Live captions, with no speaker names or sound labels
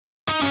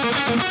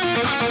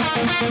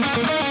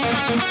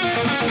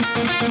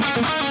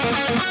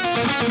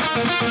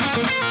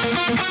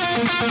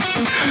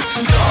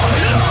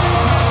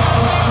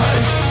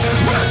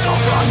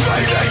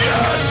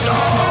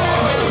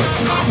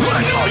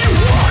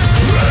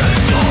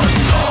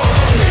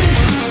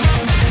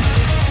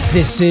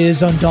This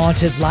is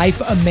Undaunted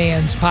Life, a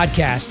Man's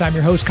Podcast. I'm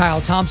your host,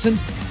 Kyle Thompson.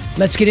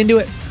 Let's get into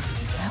it.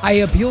 I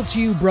appeal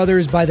to you,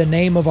 brothers, by the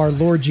name of our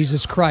Lord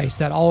Jesus Christ,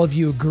 that all of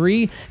you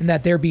agree and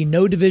that there be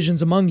no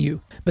divisions among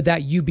you, but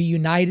that you be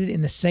united in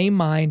the same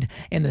mind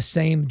and the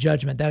same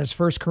judgment. That is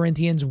 1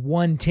 Corinthians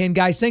 1:10.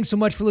 Guys, thanks so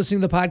much for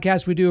listening to the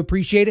podcast. We do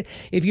appreciate it.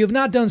 If you have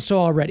not done so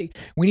already,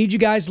 we need you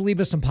guys to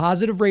leave us some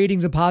positive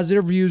ratings and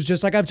positive reviews.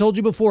 Just like I've told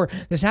you before,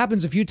 this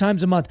happens a few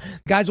times a month.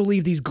 Guys will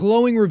leave these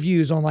glowing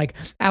reviews on like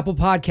Apple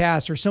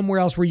Podcasts or somewhere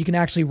else where you can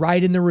actually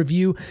write in the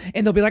review,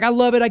 and they'll be like, I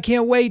love it. I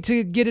can't wait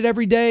to get it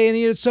every day, and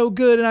it's so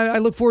good. And I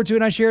look forward to it,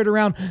 and I share it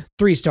around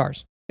 3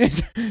 stars.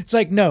 It's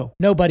like, no,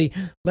 buddy.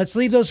 Let's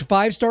leave those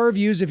 5-star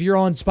reviews. If you're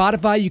on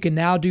Spotify, you can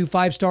now do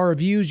 5-star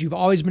reviews. You've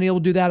always been able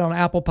to do that on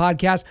Apple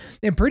Podcasts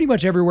and pretty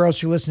much everywhere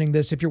else you're listening to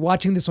this. If you're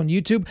watching this on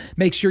YouTube,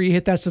 make sure you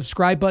hit that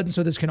subscribe button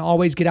so this can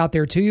always get out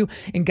there to you.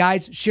 And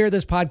guys, share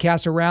this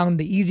podcast around.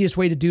 The easiest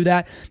way to do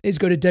that is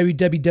go to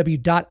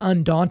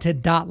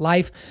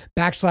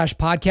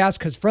www.undaunted.life/podcast,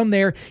 because from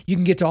there, you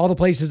can get to all the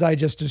places I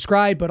just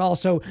described, but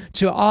also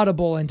to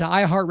Audible and to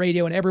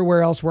iHeartRadio and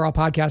everywhere else where our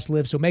podcast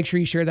lives. So make sure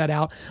you share that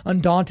out.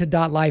 Undaunted.life/podcast.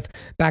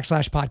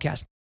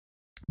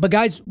 But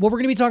guys, what we're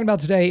going to be talking about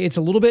today, it's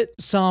a little bit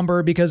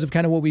somber because of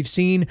kind of what we've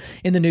seen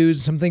in the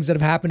news, some things that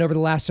have happened over the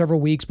last several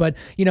weeks. But,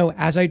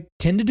 as I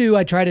tend to do,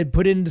 I try to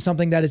put it into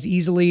something that is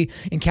easily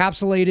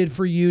encapsulated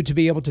for you to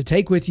be able to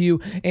take with you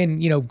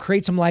and,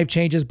 create some life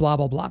changes, blah,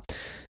 blah, blah.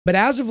 But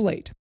as of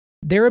late,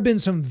 there have been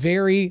some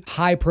very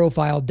high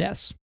profile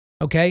deaths.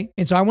 Okay.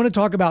 And so I want to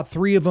talk about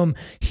 3 of them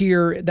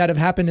here that have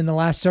happened in the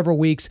last several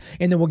weeks.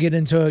 And then we'll get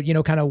into,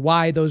 kind of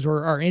why those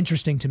are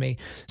interesting to me.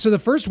 So the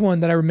first one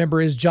that I remember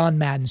is John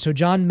Madden. So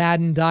John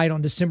Madden died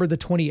on December the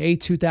 28th,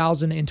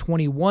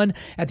 2021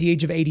 at the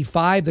age of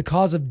 85. The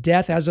cause of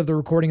death as of the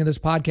recording of this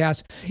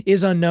podcast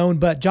is unknown,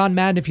 but John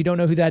Madden, if you don't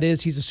know who that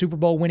is, he's a Super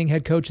Bowl winning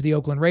head coach of the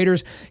Oakland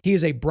Raiders. He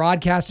is a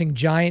broadcasting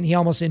giant. He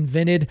almost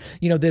invented,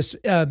 this,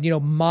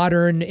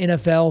 modern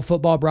NFL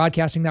football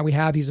broadcasting that we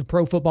have. He's a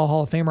Pro Football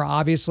Hall of Famer,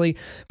 obviously.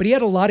 But he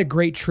had a lot of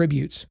great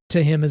tributes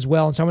to him as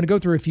well. And so I'm going to go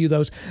through a few of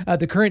those.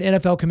 The current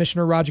NFL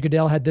commissioner, Roger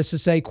Goodell, had this to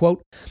say,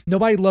 quote,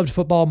 "Nobody loved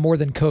football more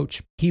than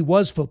Coach. He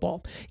was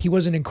football. He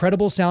was an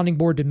incredible sounding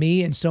board to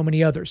me and so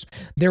many others.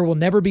 There will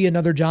never be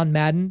another John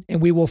Madden, and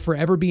we will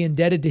forever be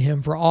indebted to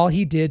him for all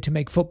he did to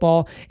make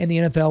football and the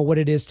NFL what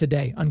it is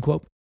today,"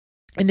 unquote.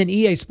 And then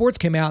EA Sports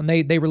came out and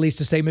they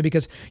released a statement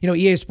because,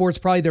 EA Sports,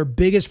 probably their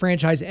biggest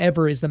franchise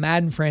ever is the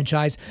Madden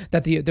franchise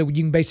that you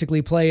can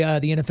basically play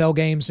the NFL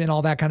games and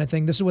all that kind of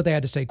thing. This is what they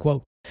had to say,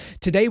 quote,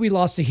 "Today we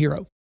lost a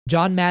hero.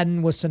 John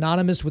Madden was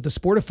synonymous with the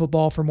sport of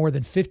football for more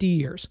than 50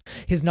 years.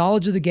 His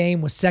knowledge of the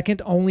game was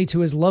second only to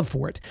his love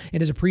for it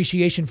and his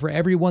appreciation for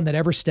everyone that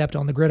ever stepped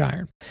on the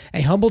gridiron. A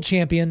humble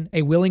champion,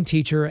 a willing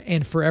teacher,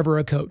 and forever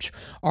a coach.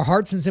 Our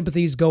hearts and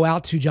sympathies go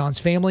out to John's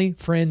family,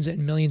 friends,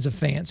 and millions of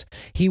fans.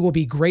 He will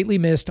be greatly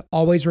missed,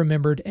 always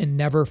remembered, and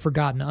never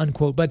forgotten,"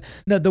 unquote. But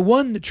the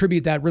one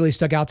tribute that really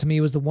stuck out to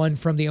me was the one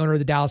from the owner of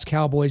the Dallas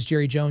Cowboys,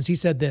 Jerry Jones. He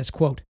said this,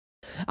 quote,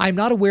 "I'm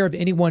not aware of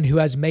anyone who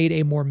has made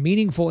a more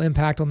meaningful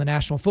impact on the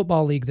National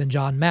Football League than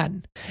John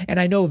Madden, and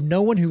I know of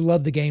no one who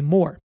loved the game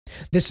more.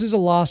 This is a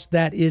loss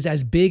that is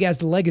as big as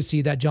the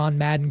legacy that John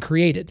Madden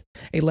created,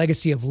 a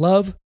legacy of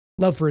love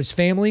for his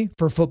family,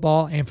 for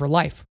football, and for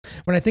life.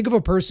 When I think of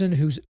a person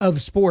who's of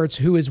sports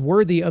who is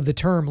worthy of the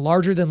term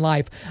larger than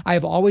life, I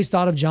have always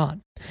thought of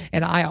John,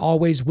 and I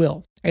always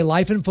will. A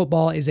life in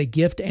football is a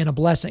gift and a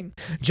blessing.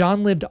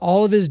 John lived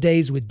all of his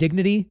days with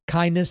dignity,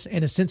 kindness,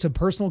 and a sense of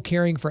personal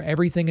caring for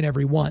everything and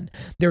everyone.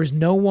 There is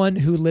no one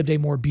who lived a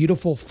more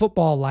beautiful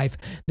football life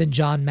than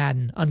John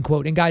Madden,"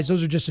 unquote. And guys,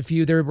 those are just a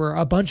few. There were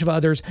a bunch of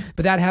others,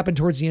 but that happened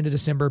towards the end of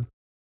December.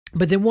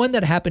 But then one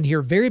that happened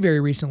here very,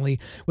 very recently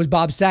was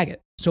Bob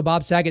Saget. So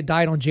Bob Saget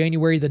died on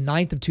January the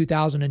 9th of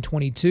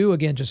 2022,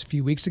 again, just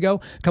a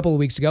couple of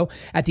weeks ago,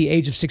 at the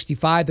age of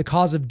 65. The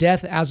cause of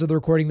death as of the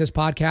recording of this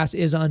podcast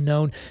is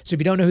unknown. So if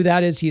you don't know who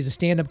that is, he is a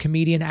stand-up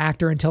comedian,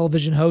 actor, and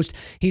television host.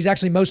 He's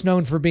actually most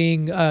known for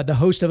being the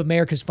host of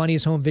America's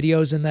Funniest Home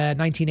Videos in the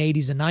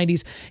 1980s and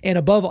 90s, and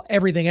above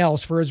everything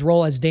else, for his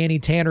role as Danny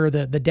Tanner,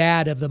 the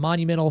dad of the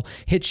monumental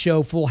hit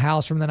show Full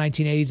House from the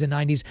 1980s and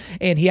 90s.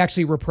 And he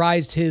actually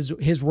reprised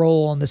his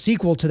role on the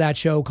sequel to that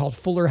show called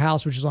Fuller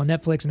House, which is on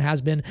Netflix and has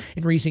been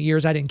in recent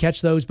years. I didn't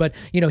catch those, but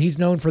he's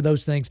known for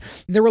those things.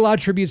 There were a lot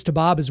of tributes to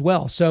Bob as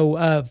well.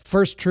 So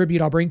first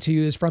tribute I'll bring to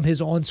you is from his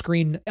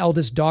on-screen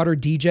eldest daughter,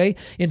 DJ,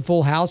 in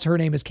Full House. Her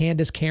name is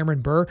Candace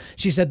Cameron Burr.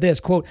 She said this,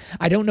 quote,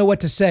 "I don't know what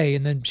to say."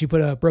 And then she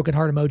put a broken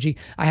heart emoji.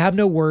 "I have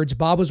no words.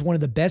 Bob was one of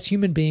the best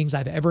human beings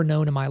I've ever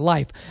known in my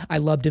life. I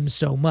loved him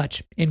so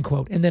much," end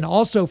quote. And then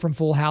also from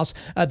Full House,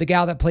 the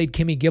gal that played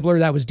Kimmy Gibbler,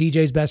 that was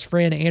DJ's best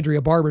friend,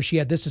 Andrea Barber, she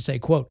had this to say,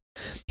 quote,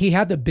 "He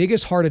had the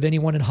biggest heart of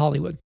anyone in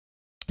Hollywood.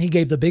 He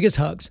gave the biggest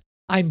hugs.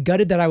 I'm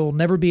gutted that I will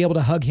never be able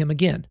to hug him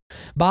again.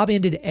 Bob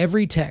ended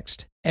every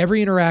text,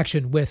 every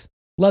interaction with,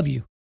 love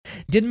you.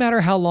 Didn't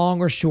matter how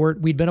long or short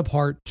we'd been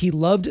apart, he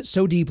loved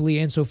so deeply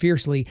and so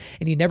fiercely,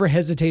 and he never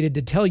hesitated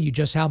to tell you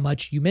just how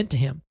much you meant to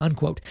him,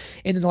 unquote.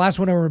 And then the last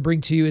one I want to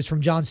bring to you is from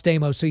John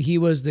Stamos. So he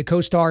was the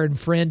co-star and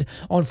friend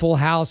on Full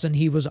House, and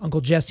he was Uncle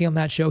Jesse on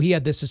that show. He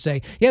had this to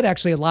say. He had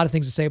actually a lot of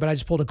things to say, but I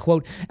just pulled a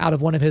quote out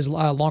of one of his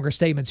longer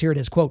statements. Here it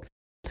is, quote,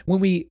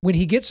 when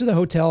he gets to the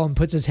hotel and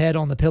puts his head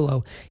on the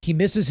pillow, he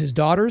misses his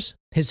daughters,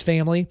 his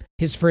family,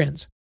 his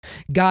friends.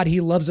 God,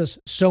 he loves us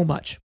so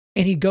much.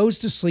 And he goes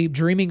to sleep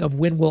dreaming of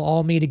when we'll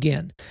all meet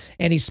again.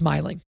 And he's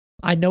smiling.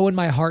 I know in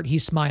my heart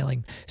he's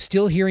smiling,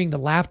 still hearing the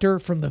laughter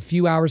from the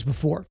few hours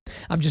before.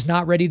 I'm just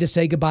not ready to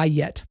say goodbye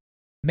yet.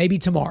 Maybe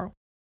tomorrow.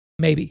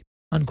 Maybe,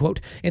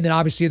 unquote. And then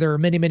obviously there are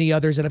many, many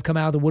others that have come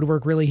out of the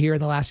woodwork really here in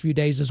the last few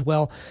days as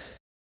well.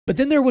 But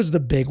then there was the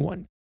big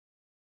one.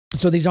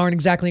 So these aren't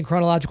exactly in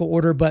chronological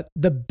order, but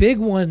the big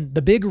one,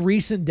 the big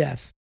recent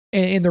death,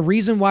 and the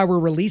reason why we're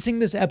releasing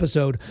this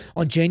episode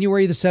on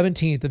January the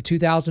 17th of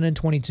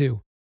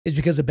 2022 is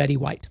because of Betty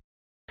White.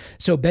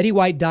 So Betty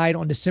White died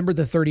on December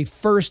the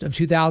 31st of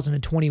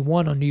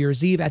 2021 on New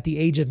Year's Eve at the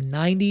age of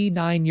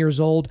 99 years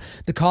old.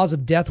 The cause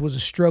of death was a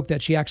stroke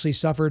that she actually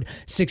suffered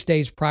 6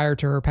 days prior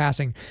to her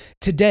passing.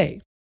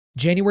 Today,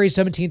 January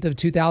 17th of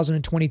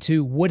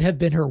 2022 would have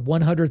been her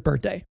 100th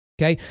birthday.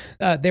 Okay.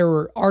 There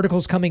were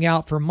articles coming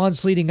out for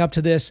months leading up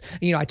to this.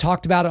 I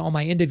talked about it on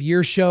my end of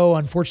year show.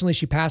 Unfortunately,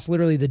 she passed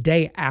literally the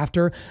day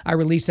after I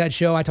released that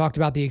show. I talked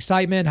about the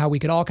excitement, how we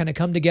could all kind of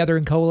come together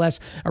and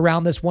coalesce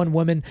around this one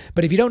woman.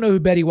 But if you don't know who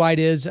Betty White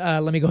is,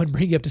 let me go ahead and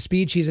bring you up to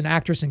speed. She's an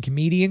actress and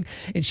comedian,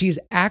 and she's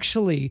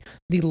actually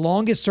the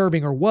longest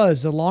serving, or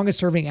was the longest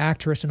serving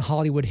actress in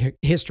Hollywood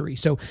history.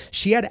 So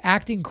she had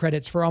acting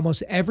credits for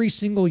almost every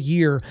single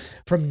year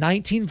from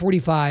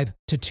 1945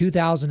 to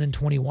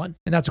 2021.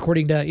 And that's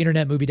according to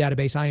Internet Movie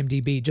Database,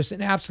 IMDb. Just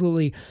an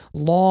absolutely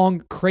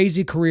long,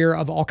 crazy career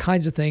of all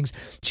kinds of things.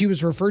 She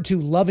was referred to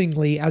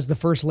lovingly as the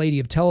First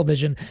Lady of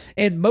television.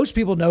 And most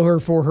people know her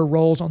for her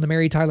roles on The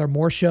Mary Tyler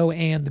Moore Show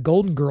and The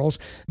Golden Girls.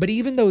 But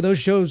even though those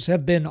shows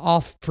have been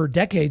off for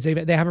decades, they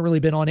haven't really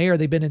been on air.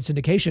 They've been in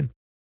syndication.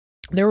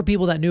 There were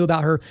people that knew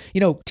about her,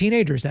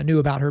 teenagers that knew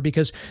about her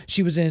because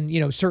she was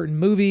in, certain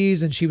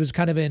movies, and she was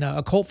kind of in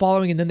a cult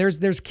following. And then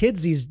there's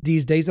kids these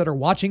days that are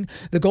watching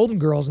The Golden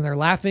Girls, and they're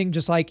laughing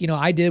just like,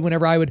 I did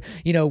whenever I would,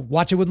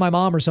 watch it with my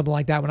mom or something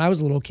like that when I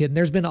was a little kid. And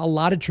there's been a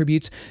lot of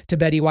tributes to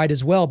Betty White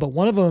as well. But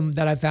one of them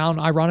that I found,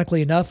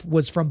 ironically enough,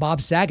 was from Bob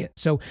Saget.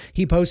 So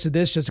he posted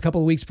this just a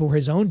couple of weeks before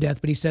his own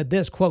death, but he said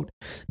this, quote,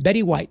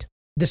 Betty White,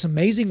 this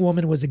amazing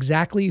woman was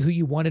exactly who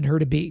you wanted her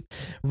to be.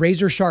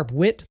 Razor sharp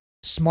wit,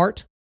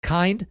 smart,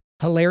 kind,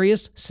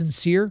 hilarious,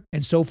 sincere,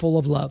 and so full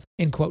of love,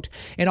 end quote.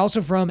 And also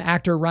from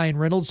actor Ryan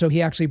Reynolds. So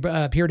he actually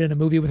appeared in a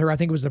movie with her. I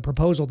think it was The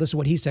Proposal. This is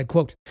what he said,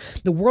 quote,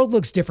 the world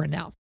looks different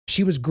now.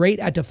 She was great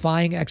at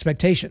defying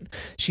expectation.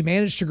 She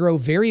managed to grow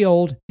very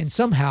old and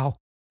somehow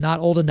not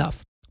old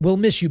enough. We'll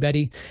miss you,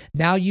 Betty.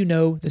 Now you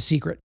know the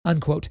secret,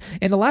 unquote.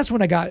 And the last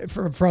one I got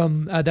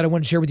from that I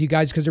want to share with you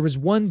guys, because there was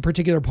one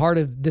particular part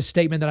of this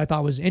statement that I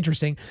thought was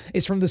interesting.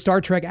 It's from the Star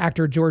Trek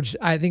actor George.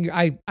 I think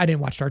I didn't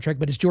watch Star Trek,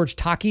 but it's George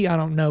Takei. I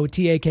don't know,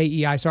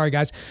 Takei. Sorry,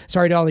 guys.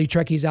 Sorry to all you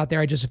Trekkies out there.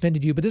 I just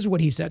offended you. But this is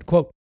what he said,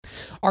 quote,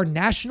 our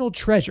national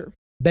treasure,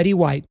 Betty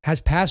White,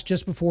 has passed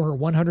just before her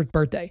 100th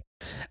birthday.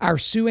 Our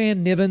Sue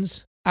Ann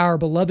Nivens, our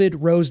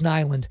beloved Rose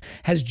Nyland,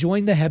 has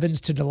joined the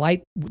heavens to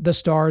delight the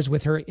stars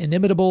with her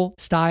inimitable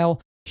style,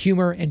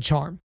 humor, and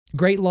charm.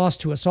 Great loss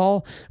to us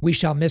all. We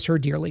shall miss her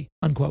dearly,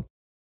 unquote.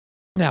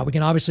 Now, we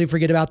can obviously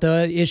forget about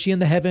the is she in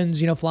the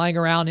heavens, flying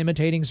around,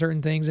 imitating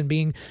certain things and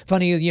being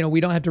funny.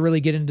 We don't have to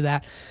really get into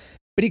that.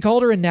 But he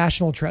called her a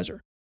national treasure.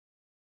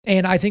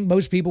 And I think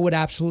most people would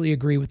absolutely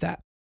agree with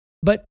that.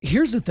 But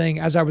here's the thing,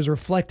 as I was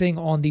reflecting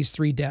on these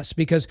three deaths,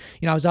 because,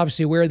 I was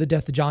obviously aware of the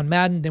death of John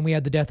Madden, then we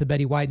had the death of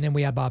Betty White, and then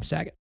we had Bob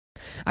Saget.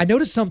 I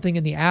noticed something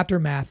in the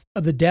aftermath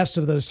of the deaths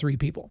of those three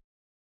people.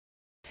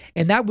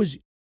 And that was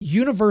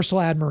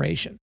universal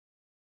admiration,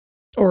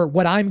 or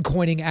what I'm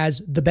coining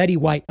as the Betty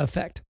White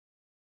effect.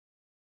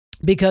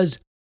 Because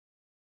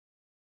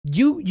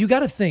you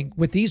got to think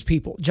with these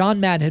people. John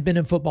Madden had been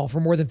in football for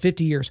more than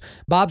 50 years.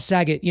 Bob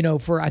Saget,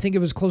 for I think it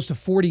was close to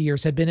 40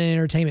 years, had been in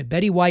entertainment.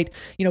 Betty White,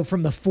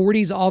 from the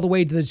 40s all the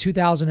way to the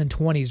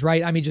 2020s,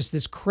 right? I mean, just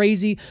this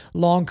crazy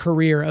long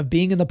career of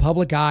being in the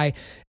public eye,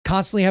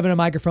 constantly having a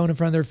microphone in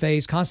front of their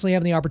face, constantly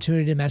having the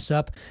opportunity to mess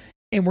up.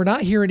 And we're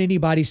not hearing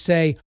anybody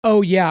say,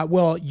 oh, yeah,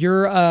 well,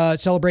 you're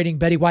celebrating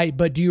Betty White,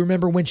 but do you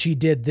remember when she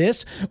did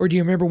this? Or do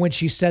you remember when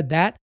she said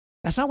that?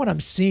 That's not what I'm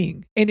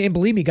seeing. And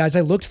believe me, guys,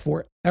 I looked for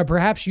it.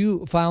 Perhaps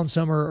you found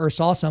some or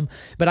saw some,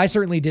 but I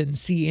certainly didn't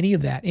see any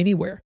of that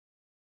anywhere.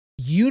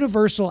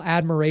 Universal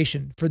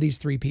admiration for these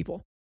three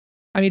people.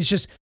 I mean,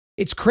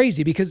 it's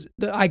crazy because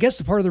I guess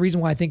the part of the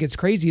reason why I think it's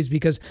crazy is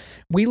because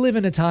we live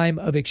in a time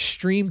of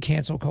extreme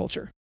cancel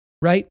culture,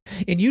 right?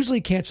 And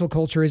usually cancel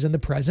culture is in the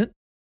present.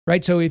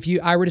 right? So if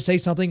I were to say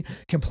something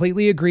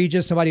completely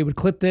egregious, somebody would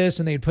clip this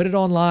and they'd put it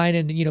online,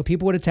 and,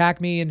 people would attack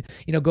me and,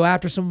 go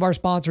after some of our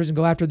sponsors and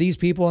go after these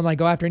people and like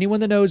go after anyone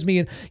that knows me.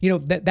 And,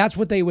 that's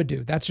what they would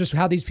do. That's just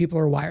how these people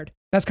are wired.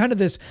 That's kind of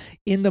this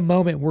in the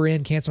moment we're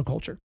in cancel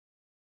culture.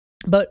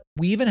 But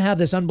we even have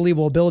this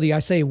unbelievable ability. I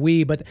say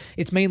we, but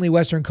it's mainly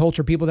Western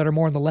culture, people that are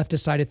more on the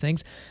leftist side of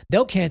things.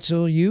 They'll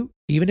cancel you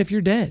even if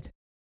you're dead.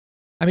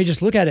 I mean,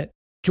 just look at it.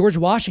 George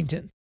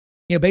Washington,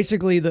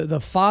 basically the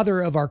father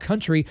of our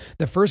country,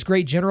 the first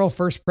great general,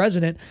 first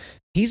president,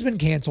 he's been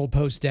canceled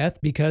post-death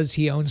because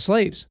he owned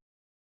slaves,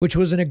 which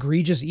was an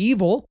egregious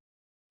evil.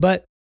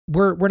 But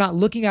we're not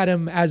looking at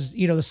him as,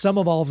 the sum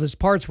of all of his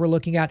parts. We're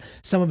looking at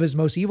some of his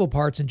most evil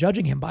parts and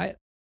judging him by it.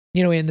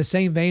 In the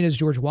same vein as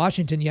George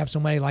Washington, you have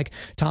somebody like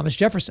Thomas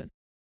Jefferson.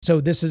 So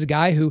this is a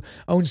guy who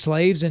owned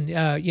slaves and,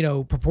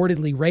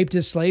 purportedly raped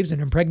his slaves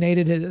and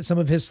impregnated some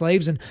of his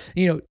slaves and,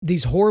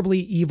 these horribly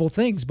evil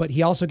things. But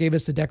he also gave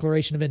us the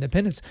Declaration of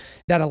Independence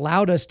that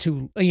allowed us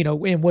to,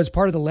 and was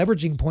part of the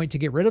leveraging point to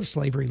get rid of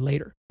slavery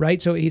later, right?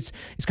 So it's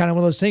kind of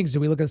one of those things. Do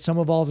we look at some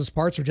of all of his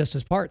parts or just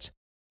his parts?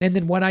 And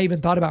then one I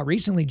even thought about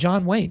recently,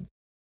 John Wayne.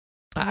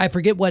 I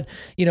forget what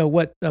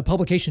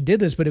publication did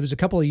this, but it was a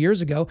couple of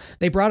years ago.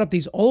 They brought up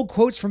these old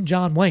quotes from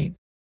John Wayne.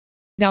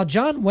 Now,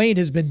 John Wayne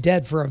has been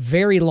dead for a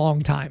very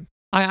long time.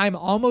 I'm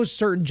almost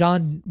certain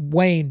John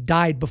Wayne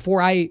died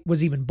before I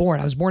was even born.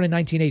 I was born in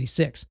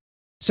 1986.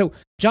 So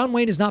John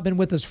Wayne has not been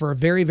with us for a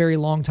very, very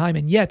long time.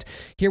 And yet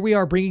here we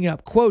are bringing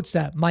up quotes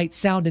that might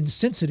sound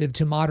insensitive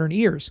to modern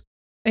ears.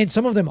 And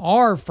some of them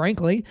are,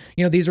 frankly,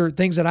 these are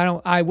things that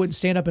I wouldn't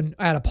stand up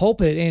at a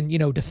pulpit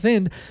and,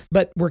 defend,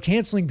 but we're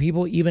canceling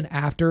people even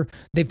after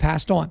they've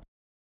passed on.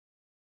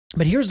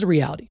 But here's the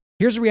reality.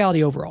 Here's the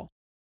reality overall.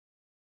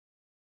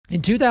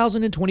 In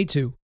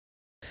 2022,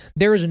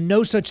 there is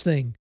no such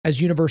thing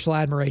as universal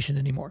admiration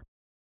anymore.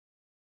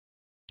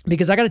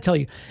 Because I got to tell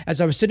you,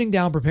 as I was sitting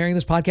down preparing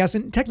this podcast,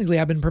 and technically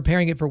I've been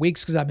preparing it for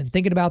weeks because I've been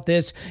thinking about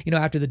this,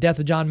 after the death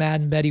of John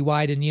Madden, Betty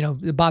White,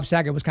 and, Bob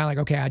Saget was kind of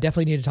like, okay, I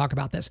definitely need to talk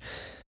about this.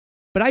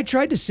 But I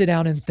tried to sit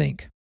down and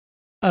think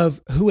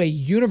of who a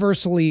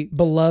universally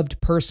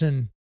beloved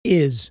person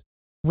is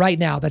right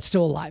now that's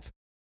still alive.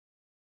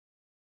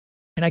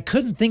 And I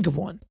couldn't think of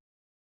one.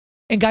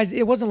 And guys,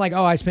 it wasn't like,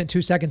 oh, I spent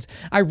 2 seconds.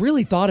 I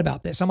really thought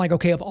about this. I'm like,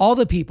 okay, of all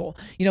the people,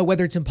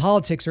 whether it's in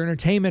politics or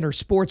entertainment or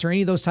sports or any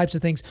of those types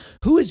of things,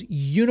 who is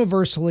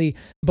universally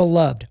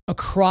beloved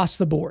across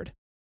the board?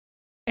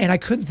 And I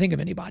couldn't think of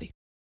anybody.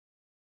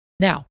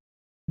 Now,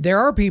 there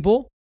are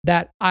people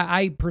that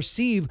I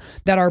perceive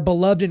that are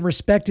beloved and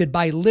respected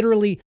by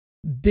literally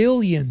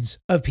billions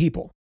of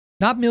people.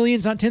 Not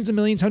millions, not tens of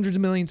millions, hundreds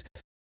of millions,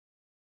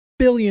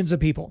 billions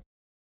of people.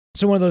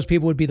 So one of those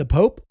people would be the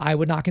Pope. I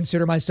would not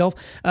consider myself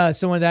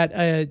someone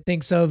that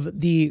thinks of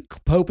the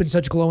Pope in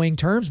such glowing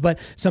terms, but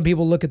some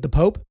people look at the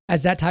Pope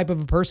as that type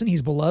of a person.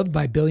 He's beloved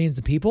by billions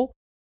of people.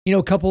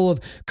 A couple of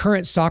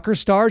current soccer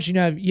stars, you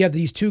have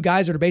these two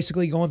guys that are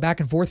basically going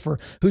back and forth for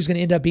who's going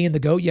to end up being the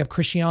GOAT. You have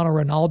Cristiano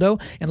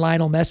Ronaldo and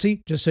Lionel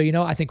Messi. Just so you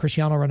know, I think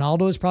Cristiano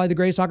Ronaldo is probably the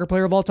greatest soccer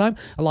player of all time.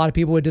 A lot of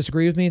people would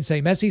disagree with me and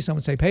say Messi. Some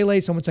would say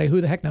Pele. Some would say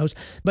who the heck knows.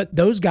 But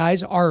those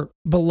guys are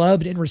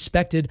beloved and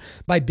respected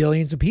by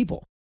billions of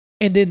people.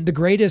 And then the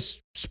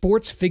greatest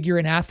sports figure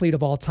and athlete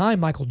of all time,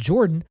 Michael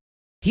Jordan,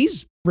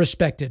 he's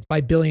respected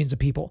by billions of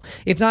people,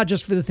 if not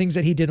just for the things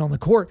that he did on the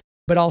court,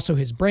 but also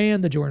his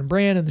brand, the Jordan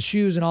brand and the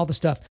shoes and all the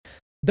stuff.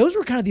 Those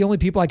were kind of the only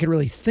people I could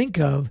really think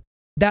of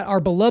that are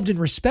beloved and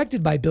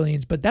respected by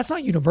billions, but that's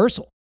not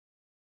universal.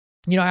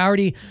 I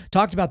already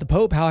talked about the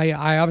Pope, how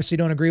I obviously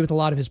don't agree with a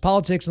lot of his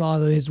politics and a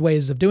lot of his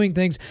ways of doing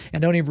things,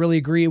 and don't even really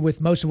agree with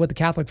most of what the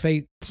Catholic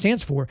faith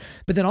stands for.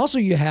 But then also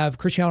you have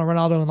Cristiano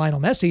Ronaldo and Lionel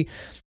Messi.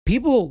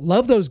 People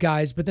love those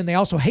guys, but then they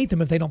also hate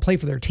them if they don't play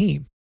for their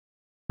team,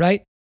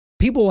 right?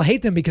 People will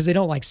hate them because they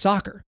don't like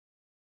soccer.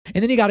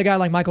 And then you got a guy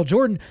like Michael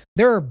Jordan.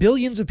 There are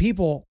billions of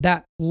people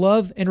that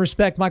love and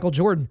respect Michael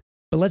Jordan.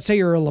 But let's say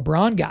you're a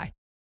LeBron guy.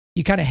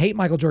 You kind of hate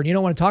Michael Jordan. You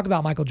don't want to talk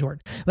about Michael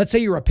Jordan. Let's say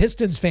you're a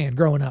Pistons fan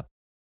growing up,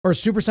 or a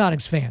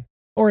Supersonics fan,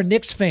 or a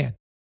Knicks fan,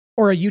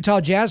 or a Utah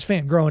Jazz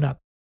fan growing up.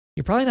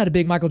 You're probably not a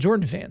big Michael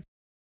Jordan fan.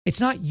 It's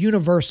not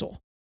universal.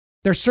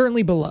 They're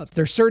certainly beloved.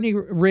 They're certainly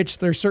rich.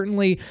 They're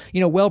certainly,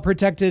 well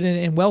protected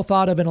and well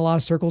thought of in a lot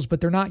of circles,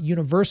 but they're not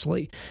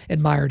universally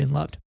admired and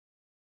loved.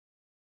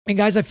 And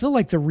guys, I feel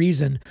like the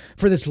reason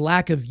for this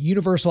lack of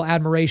universal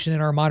admiration in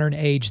our modern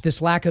age,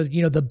 this lack of,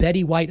 the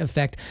Betty White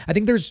effect, I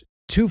think there's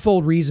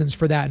twofold reasons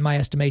for that in my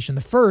estimation.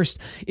 The first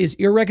is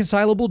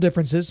irreconcilable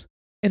differences.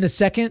 And the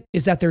second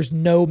is that there's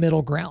no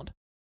middle ground.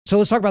 So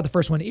let's talk about the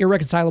first one,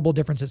 irreconcilable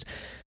differences.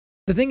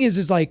 The thing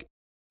is like,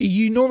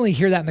 you normally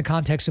hear that in the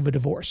context of a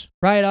divorce,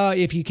 right?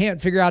 If you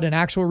can't figure out an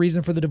actual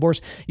reason for the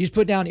divorce, you just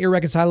put down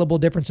irreconcilable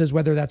differences,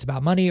 whether that's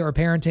about money or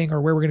parenting or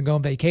where we're going to go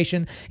on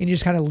vacation, and you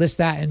just kind of list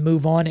that and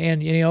move on.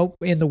 And,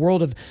 in the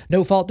world of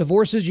no-fault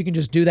divorces, you can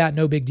just do that,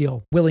 no big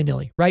deal,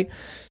 willy-nilly, right?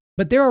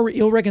 But there are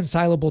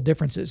irreconcilable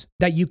differences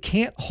that you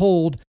can't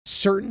hold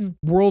certain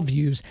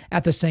worldviews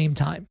at the same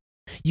time.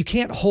 You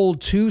can't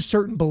hold two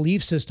certain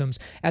belief systems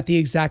at the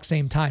exact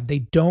same time. They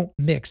don't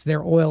mix.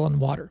 They're oil and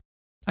water.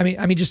 I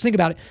mean, just think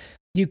about it.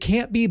 You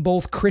can't be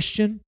both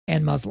Christian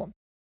and Muslim.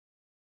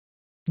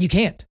 You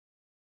can't.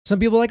 Some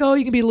people are like, oh,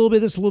 you can be a little bit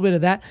of this, a little bit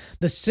of that.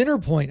 The center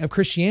point of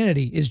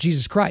Christianity is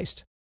Jesus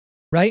Christ,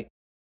 right?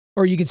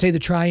 Or you can say the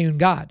triune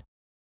God.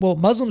 Well,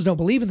 Muslims don't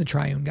believe in the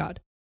triune God.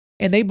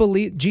 And they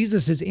believe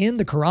Jesus is in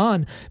the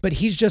Quran, but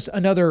he's just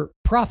another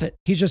prophet.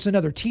 He's just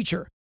another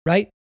teacher,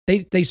 right?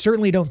 They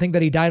certainly don't think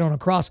that he died on a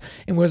cross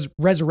and was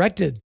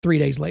resurrected 3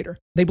 days later.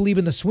 They believe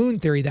in the swoon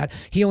theory that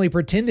he only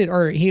pretended,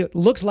 or he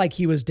looked like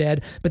he was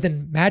dead, but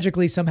then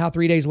magically somehow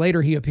 3 days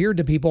later he appeared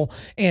to people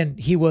and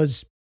he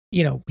was,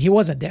 he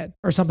wasn't dead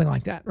or something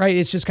like that, right?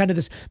 It's just kind of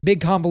this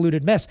big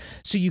convoluted mess.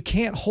 So you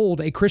can't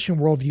hold a Christian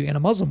worldview and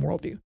a Muslim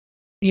worldview.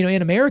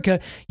 In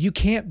America, you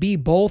can't be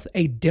both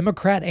a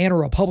Democrat and a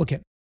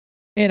Republican.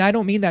 And I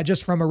don't mean that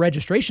just from a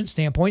registration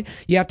standpoint.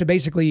 You have to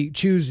basically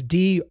choose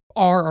D,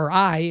 R, or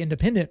I,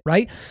 independent,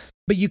 right?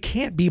 But you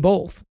can't be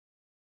both.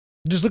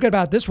 Just look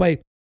about it this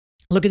way.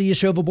 Look at the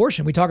issue of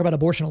abortion. We talk about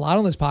abortion a lot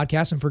on this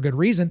podcast, and for good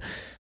reason.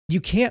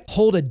 You can't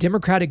hold a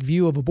Democratic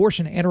view of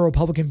abortion and a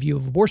Republican view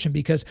of abortion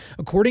because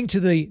according to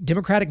the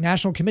Democratic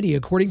National Committee,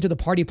 according to the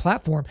party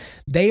platform,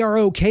 they are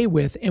okay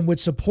with and would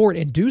support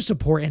and do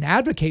support and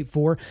advocate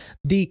for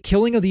the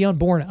killing of the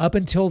unborn up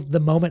until the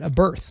moment of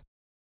birth.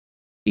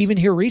 Even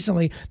here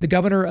recently, the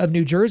governor of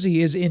New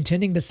Jersey is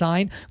intending to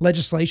sign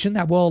legislation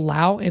that will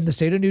allow in the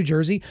state of New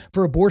Jersey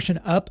for abortion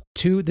up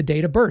to the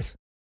date of birth.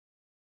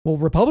 Well,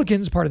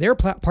 Republicans, part of their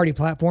party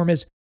platform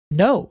is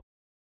no,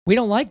 we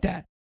don't like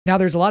that. Now,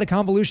 there's a lot of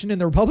convolution in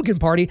the Republican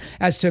Party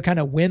as to kind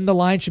of when the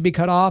line should be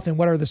cut off and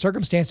what are the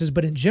circumstances.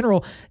 But in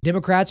general,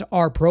 Democrats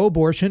are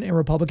pro-abortion and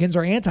Republicans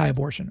are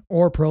anti-abortion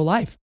or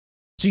pro-life.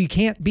 So you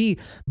can't be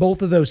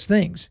both of those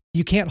things.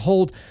 You can't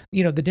hold,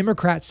 the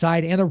Democrat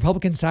side and the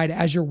Republican side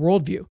as your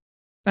worldview.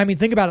 I mean,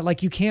 think about it.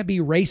 Like you can't be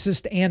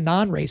racist and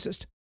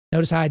non-racist.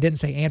 Notice how I didn't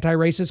say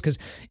anti-racist because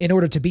in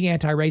order to be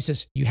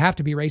anti-racist, you have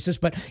to be racist.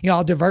 But,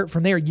 I'll divert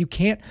from there. You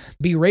can't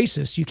be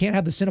racist. You can't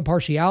have the sin of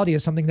partiality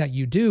as something that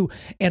you do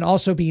and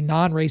also be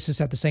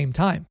non-racist at the same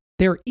time.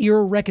 They're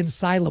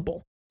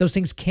irreconcilable. Those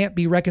things can't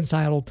be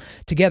reconciled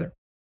together.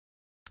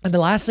 And the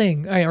last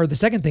thing, or the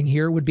second thing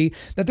here would be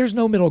that there's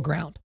no middle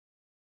ground.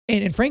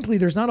 And frankly,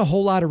 there's not a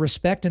whole lot of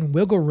respect and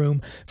wiggle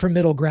room for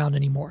middle ground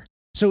anymore.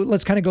 So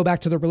let's kind of go back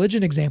to the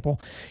religion example.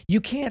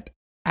 You can't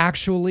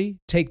actually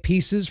take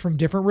pieces from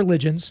different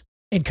religions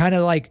and kind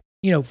of like,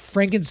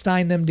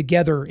 Frankenstein them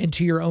together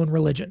into your own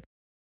religion.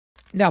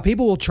 Now,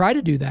 people will try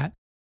to do that.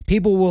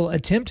 People will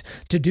attempt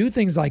to do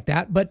things like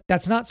that, but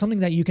that's not something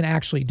that you can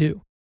actually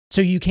do.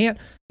 So you can't,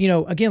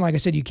 again, like I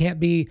said, you can't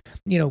be,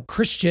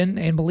 Christian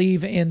and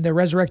believe in the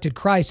resurrected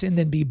Christ and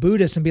then be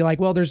Buddhist and be like,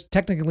 well, there's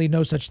technically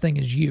no such thing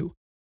as you.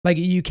 Like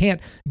you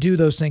can't do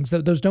those things.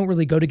 Those don't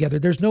really go together.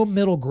 There's no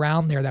middle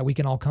ground there that we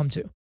can all come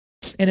to.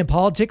 And in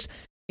politics,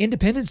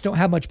 independents don't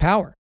have much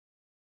power.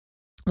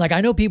 Like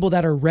I know people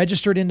that are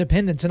registered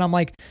independents and I'm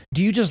like,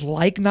 do you just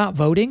like not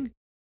voting?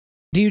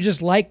 Do you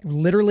just like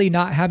literally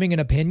not having an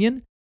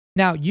opinion?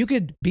 Now you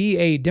could be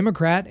a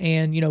Democrat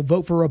and,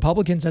 vote for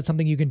Republicans. That's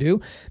something you can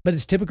do, but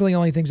it's typically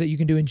only things that you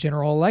can do in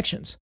general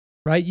elections,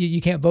 right? You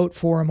can't vote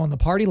for them on the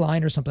party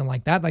line or something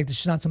like that. Like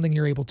this is not something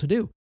you're able to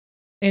do.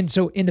 And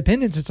so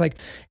independence, it's like,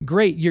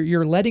 great,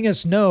 you're letting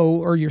us know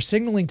or you're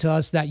signaling to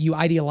us that you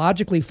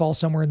ideologically fall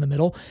somewhere in the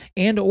middle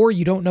and or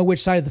you don't know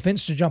which side of the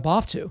fence to jump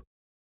off to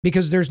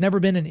because there's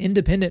never been an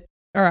independent,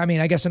 or I mean,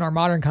 I guess in our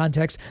modern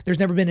context, there's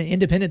never been an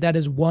independent that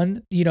has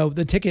won,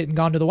 the ticket and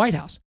gone to the White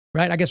House,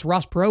 right? I guess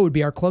Ross Perot would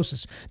be our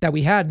closest that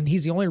we had. And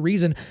he's the only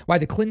reason why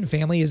the Clinton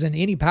family is in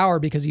any power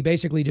because he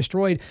basically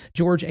destroyed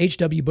George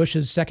H.W.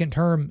 Bush's second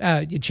term,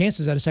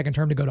 chances at a second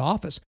term to go to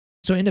office.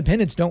 So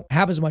independents don't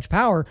have as much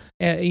power,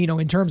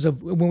 in terms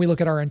of when we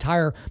look at our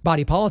entire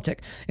body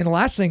politic. And the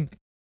last thing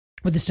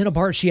with the sin of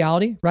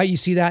partiality, right? You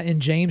see that in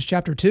James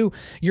chapter 2.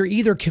 You're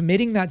either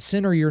committing that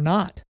sin or you're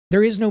not.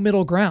 There is no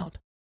middle ground.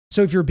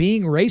 So if you're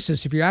being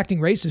racist, if you're acting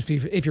racist,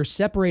 if you're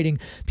separating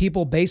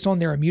people based on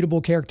their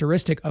immutable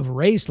characteristic of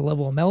race, the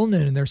level of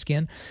melanin in their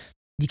skin,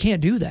 you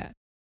can't do that.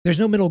 There's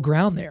no middle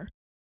ground there.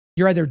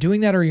 You're either doing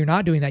that or you're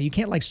not doing that. You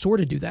can't sort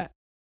of do that.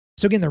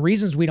 So again, the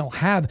reasons we don't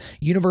have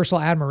universal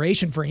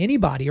admiration for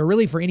anybody or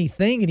really for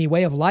anything, any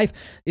way of life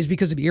is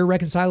because of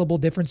irreconcilable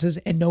differences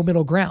and no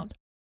middle ground.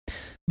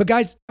 But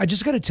guys, I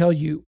just got to tell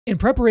you, in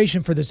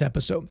preparation for this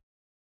episode,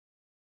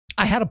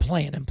 I had a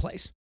plan in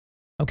place,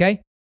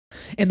 okay?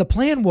 And the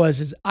plan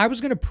was I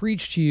was going to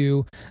preach to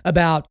you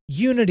about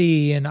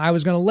unity and I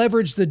was going to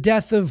leverage the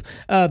death of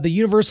the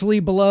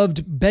universally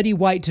beloved Betty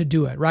White to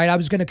do it, right? I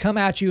was going to come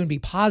at you and be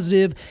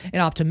positive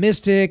and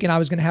optimistic and I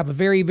was going to have a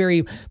very,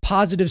 very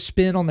positive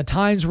spin on the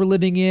times we're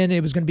living in.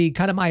 It was going to be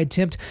kind of my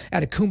attempt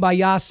at a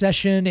kumbaya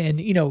session and,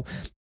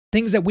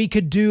 things that we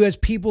could do as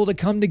people to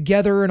come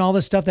together and all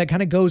this stuff that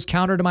kind of goes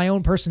counter to my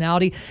own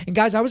personality. And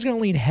guys, I was going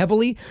to lean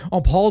heavily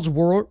on Paul's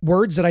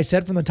words that I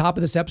said from the top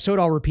of this episode.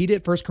 I'll repeat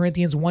it. 1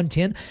 Corinthians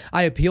 1:10.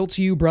 I appeal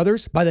to you,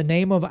 brothers, by the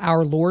name of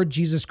our Lord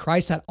Jesus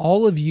Christ, that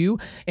all of you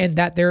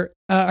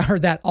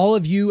that all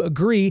of you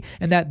agree,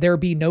 and that there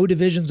be no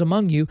divisions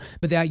among you,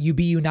 but that you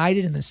be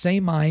united in the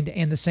same mind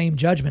and the same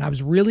judgment. I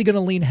was really going to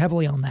lean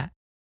heavily on that.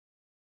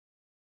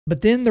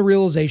 But then the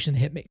realization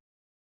hit me.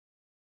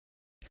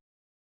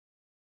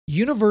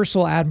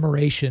 Universal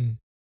admiration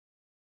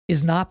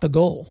is not the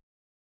goal.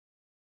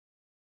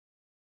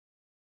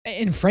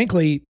 And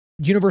frankly,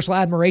 universal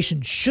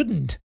admiration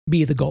shouldn't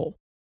be the goal.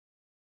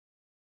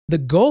 The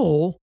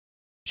goal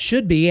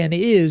should be and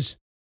is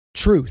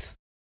truth.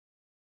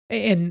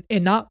 And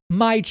not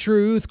my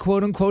truth,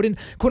 quote unquote, and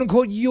quote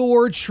unquote,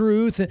 your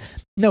truth.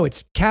 No,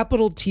 it's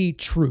capital T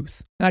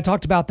truth. And I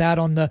talked about that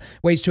on the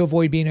Ways to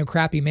Avoid Being a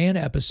Crappy Man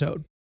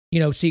episode.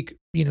 Seek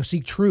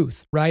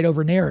truth, right,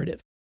 over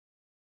narrative.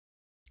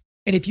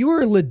 And if you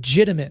are a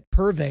legitimate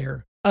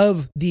purveyor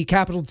of the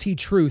capital T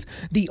truth,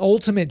 the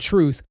ultimate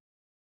truth,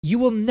 you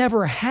will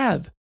never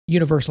have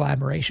universal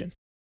admiration.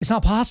 It's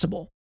not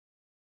possible.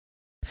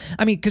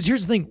 I mean, because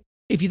here's the thing.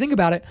 If you think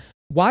about it,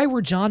 why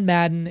were John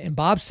Madden and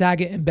Bob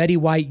Saget and Betty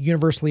White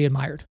universally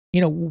admired?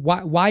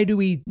 Why do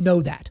we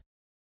know that?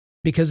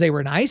 Because they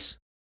were nice,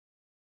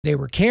 they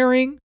were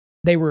caring,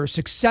 they were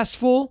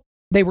successful,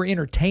 they were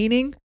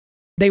entertaining,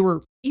 they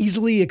were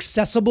easily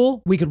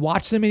accessible. We could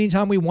watch them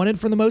anytime we wanted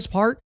for the most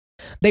part.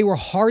 They were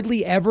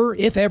hardly ever,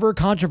 if ever,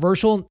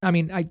 controversial. I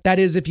mean, that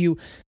is, if you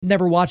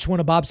never watched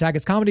one of Bob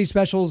Saget's comedy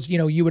specials,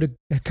 you would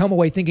have come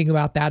away thinking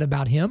about that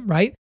about him,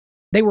 right?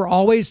 They were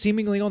always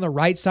seemingly on the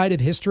right side of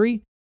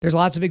history. There's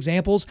lots of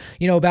examples,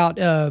 about,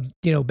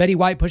 Betty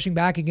White pushing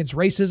back against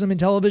racism in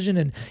television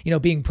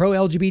and, being pro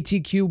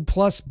LGBTQ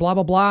plus blah,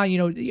 blah, blah,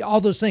 all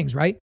those things,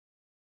 right?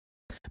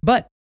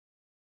 But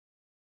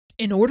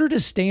in order to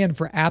stand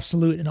for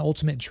absolute and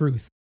ultimate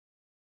truth,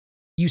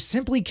 you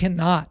simply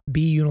cannot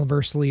be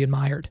universally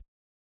admired.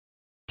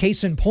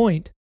 Case in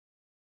point,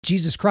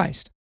 Jesus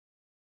Christ.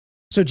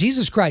 So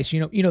Jesus Christ,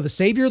 the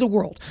Savior of the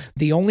world,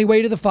 the only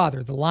way to the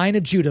Father, the Lion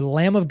of Judah, the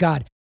Lamb of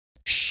God,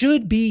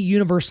 should be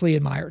universally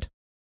admired.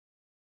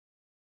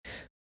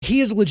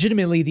 He is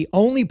legitimately the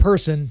only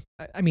person,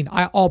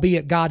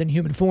 albeit God in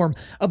human form,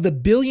 of the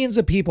billions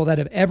of people that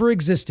have ever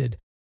existed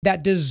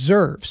that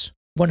deserves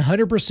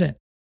 100%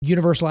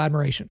 universal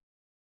admiration.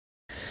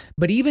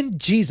 But even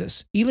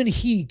Jesus, even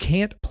he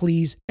can't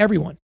please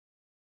everyone.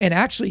 And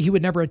actually, he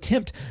would never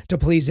attempt to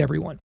please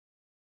everyone.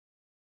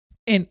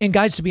 And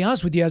guys, to be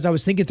honest with you, as I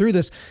was thinking through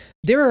this,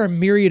 there are a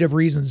myriad of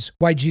reasons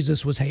why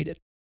Jesus was hated.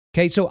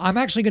 Okay, so I'm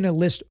actually going to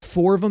list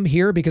 4 of them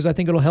here because I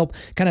think it'll help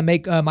kind of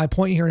make my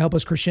point here and help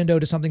us crescendo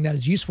to something that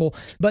is useful.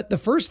 But the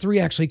first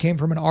 3 actually came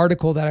from an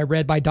article that I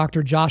read by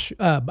Dr. Josh,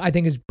 I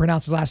think is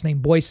pronounced his last name,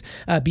 Boyce,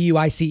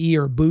 B-U-I-C-E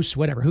or Boos,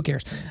 whatever, who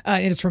cares?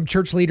 And it's from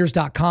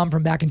churchleaders.com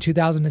from back in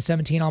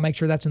 2017. I'll make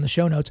sure that's in the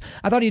show notes.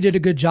 I thought he did a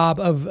good job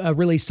of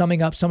really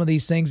summing up some of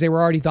these things. They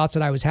were already thoughts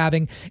that I was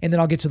having, and then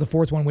I'll get to the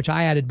 4th one, which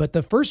I added. But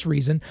the first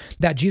reason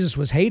that Jesus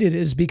was hated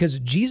is because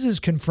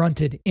Jesus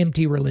confronted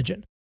empty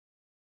religion.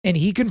 And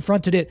he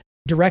confronted it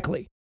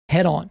directly,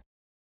 head on.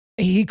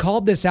 He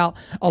called this out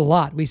a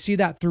lot. We see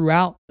that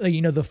throughout,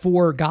 the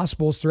 4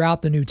 Gospels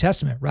throughout the New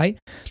Testament, right?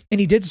 And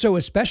he did so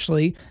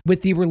especially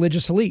with the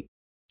religious elite,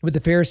 with the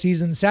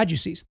Pharisees and the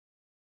Sadducees.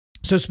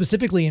 So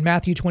specifically in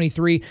Matthew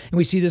 23, and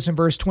we see this in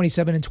verse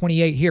 27 and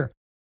 28 here.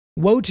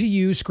 Woe to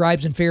you,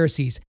 scribes and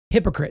Pharisees,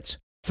 hypocrites!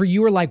 For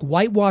you are like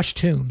whitewashed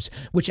tombs,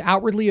 which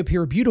outwardly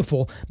appear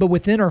beautiful, but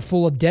within are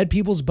full of dead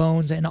people's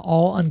bones and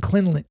all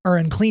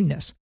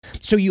uncleanness.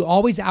 So you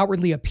always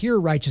outwardly appear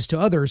righteous to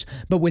others,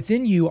 but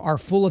within you are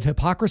full of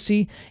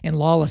hypocrisy and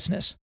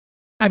lawlessness.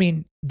 I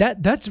mean,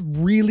 that's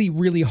really,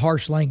 really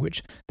harsh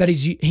language that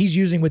he's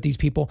using with these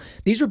people.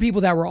 These were people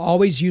that were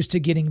always used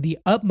to getting the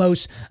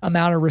utmost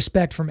amount of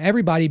respect from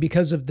everybody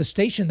because of the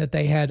station that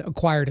they had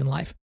acquired in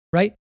life,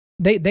 right?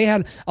 They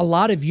had a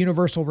lot of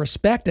universal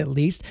respect, at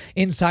least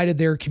inside of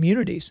their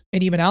communities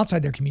and even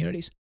outside their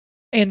communities.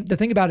 And the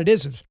thing about it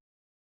is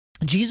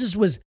Jesus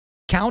was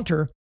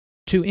counter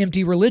to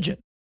empty religion.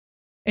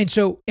 And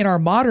so in our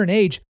modern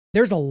age,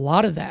 there's a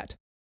lot of that.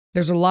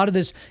 There's a lot of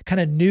this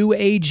kind of new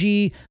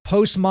agey,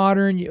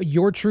 postmodern,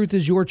 your truth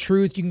is your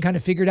truth. You can kind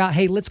of figure it out.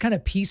 Hey, let's kind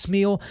of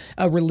piecemeal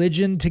a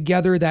religion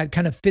together that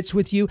kind of fits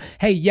with you.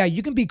 Hey, yeah,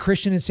 you can be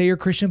Christian and say you're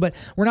Christian, but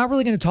we're not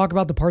really going to talk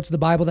about the parts of the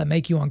Bible that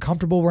make you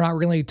uncomfortable. We're not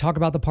really going to talk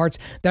about the parts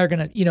that are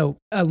going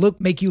to,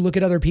 make you look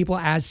at other people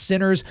as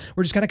sinners.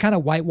 We're just going to kind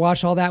of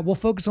whitewash all that. We'll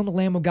focus on the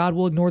Lamb of God.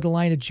 We'll ignore the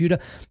Lion of Judah.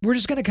 We're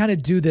just going to kind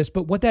of do this.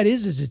 But what that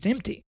is it's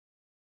empty.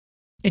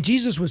 And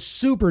Jesus was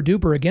super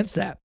duper against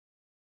that.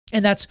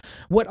 And that's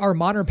what our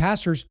modern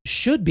pastors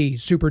should be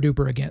super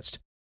duper against.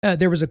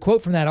 There was a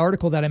quote from that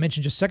article that I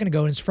mentioned just a second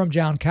ago, and it's from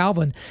John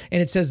Calvin.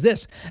 And it says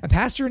this: a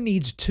pastor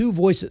needs 2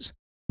 voices,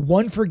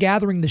 one for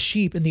gathering the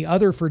sheep and the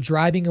other for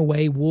driving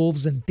away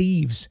wolves and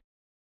thieves.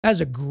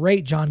 That's a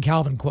great John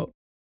Calvin quote.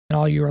 And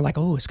all you are like,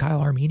 oh, is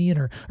Kyle Armenian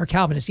or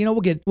Calvinist? We'll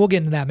get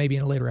into that maybe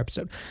in a later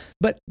episode.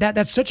 But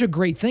that's such a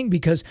great thing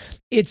because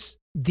it's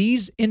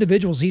these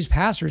individuals, these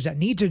pastors that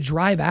need to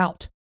drive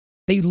out.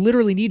 They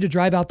literally need to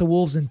drive out the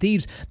wolves and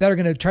thieves that are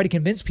going to try to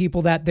convince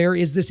people that there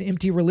is this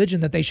empty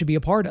religion that they should be a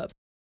part of.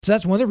 So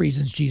that's one of the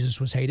reasons Jesus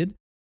was hated.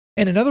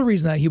 And another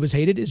reason that he was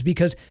hated is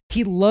because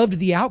he loved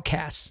the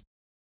outcasts.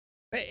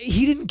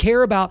 He didn't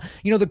care about,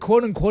 the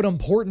quote unquote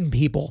important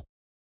people.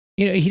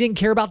 He didn't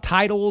care about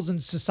titles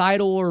and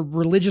societal or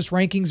religious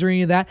rankings or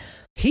any of that.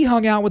 He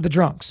hung out with the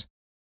drunks.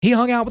 He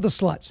hung out with the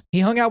sluts.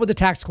 He hung out with the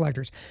tax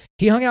collectors.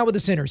 He hung out with the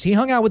sinners. He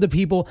hung out with the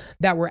people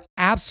that were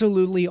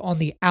absolutely on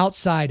the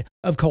outside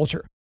of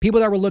culture. People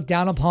that were looked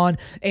down upon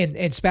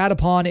and spat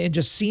upon and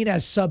just seen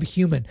as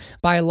subhuman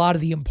by a lot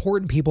of the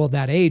important people of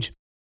that age.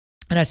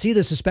 And I see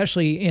this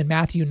especially in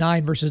Matthew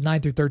 9, verses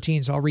 9 through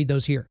 13. So I'll read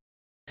those here.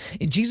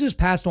 And Jesus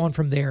passed on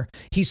from there.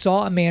 He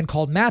saw a man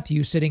called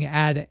Matthew sitting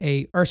at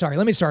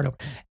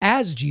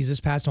As Jesus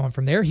passed on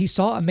from there, he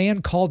saw a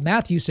man called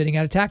Matthew sitting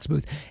at a tax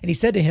booth. And he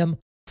said to him,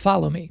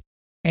 "Follow me."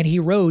 And he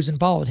rose and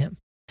followed him.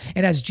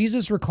 And as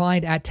Jesus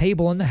reclined at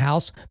table in the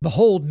house,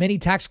 behold, many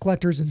tax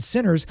collectors and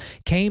sinners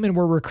came and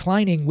were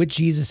reclining with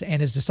Jesus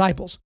and his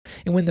disciples.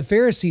 And when the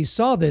Pharisees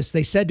saw this,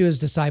 they said to his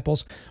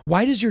disciples,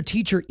 "Why does your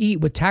teacher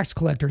eat with tax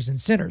collectors and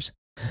sinners?"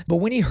 But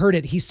when he heard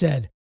it, he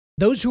said,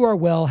 "Those who are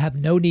well have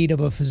no need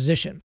of a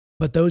physician,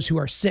 but those who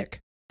are sick.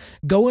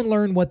 Go and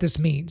learn what this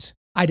means.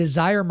 I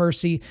desire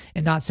mercy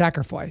and not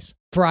sacrifice,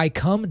 for I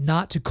come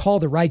not to call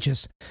the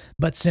righteous,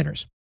 but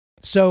sinners."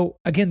 So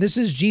again, this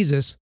is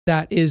Jesus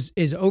that is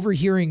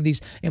overhearing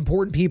these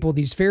important people,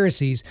 these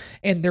Pharisees,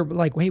 and they're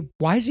like, wait,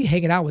 why is he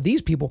hanging out with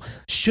these people?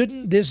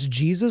 Shouldn't this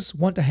Jesus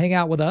want to hang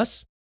out with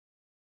us?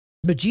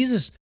 But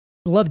Jesus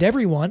loved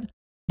everyone,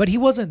 but he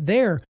wasn't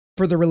there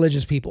for the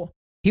religious people.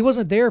 He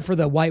wasn't there for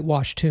the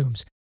whitewashed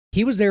tombs.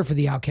 He was there for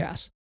the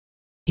outcasts.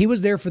 He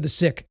was there for the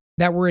sick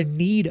that were in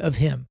need of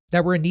him,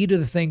 that were in need of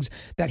the things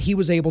that he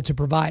was able to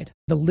provide,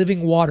 the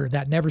living water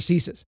that never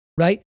ceases,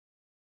 right?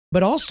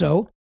 But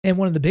also, and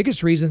one of the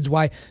biggest reasons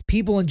why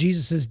people in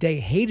Jesus'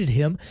 day hated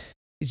him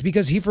is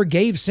because he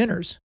forgave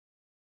sinners.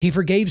 He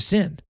forgave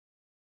sin.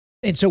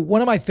 And so one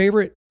of my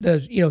favorite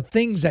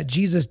things that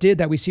Jesus did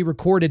that we see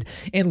recorded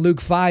in Luke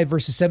 5,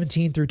 verses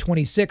 17 through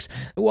 26,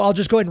 well, I'll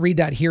just go ahead and read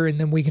that here and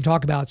then we can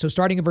talk about it. So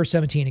starting in verse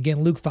 17,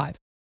 again, Luke 5.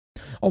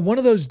 On one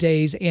of those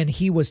days, and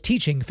he was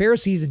teaching,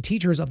 Pharisees and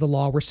teachers of the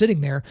law were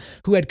sitting there,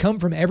 who had come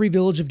from every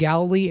village of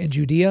Galilee and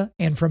Judea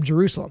and from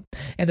Jerusalem.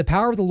 And the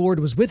power of the Lord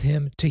was with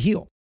him to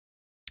heal.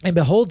 And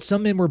behold,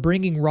 some men were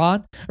bringing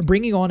on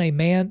a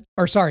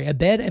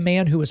bed, a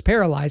man who was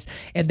paralyzed,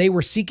 and they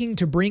were seeking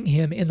to bring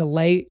him in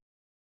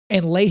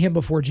lay him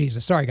before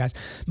Jesus. Sorry, guys.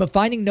 But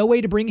finding no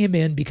way to bring him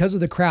in because of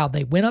the crowd,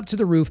 they went up to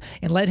the roof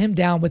and let him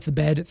down with the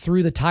bed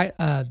through the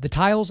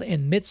tiles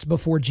and midst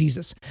before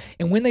Jesus.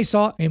 And when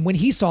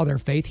he saw their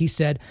faith, he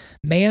said,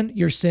 "Man,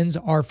 your sins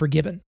are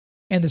forgiven."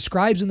 And the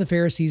scribes and the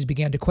Pharisees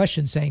began to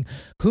question, saying,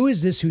 "Who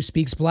is this who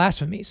speaks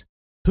blasphemies?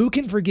 Who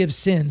can forgive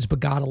sins but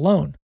God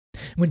alone?"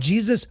 When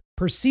Jesus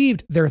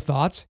perceived their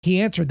thoughts, he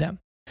answered them,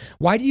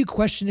 "Why do you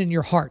question in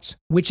your hearts?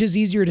 Which is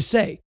easier to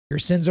say, 'Your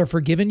sins are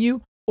forgiven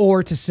you,'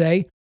 or to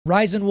say,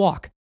 'Rise and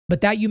walk'? But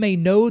that you may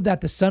know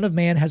that the Son of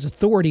Man has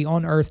authority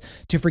on earth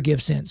to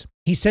forgive sins."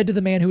 He said to the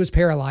man who was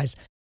paralyzed,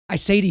 "I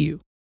say to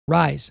you,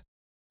 rise,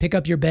 pick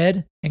up your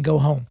bed and go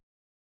home."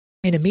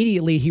 And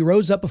immediately he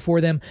rose up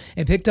before them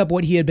and picked up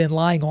what he had been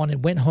lying on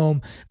and went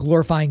home,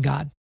 glorifying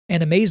God.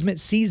 And amazement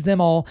seized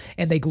them all,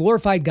 and they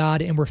glorified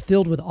God and were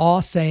filled with awe,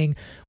 saying,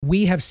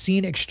 "We have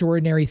seen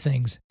extraordinary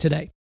things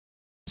today."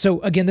 So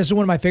again, this is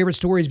one of my favorite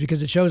stories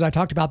because it shows, I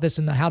talked about this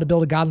in the How to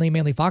Build a Godly and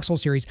Manly Foxhole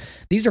series.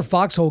 These are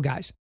foxhole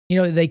guys.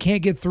 They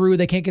can't get through.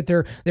 They can't get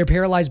their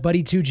paralyzed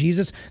buddy to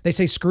Jesus. They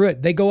say, screw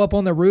it. They go up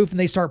on the roof and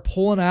they start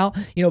pulling out,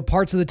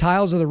 parts of the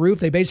tiles of the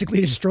roof. They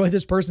basically destroy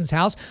this person's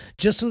house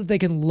just so that they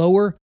can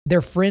lower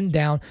their friend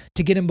down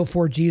to get him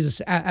before Jesus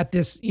at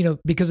this,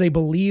 because they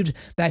believed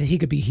that he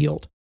could be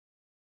healed.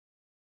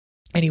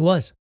 And he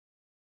was.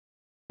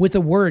 With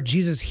a word,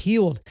 Jesus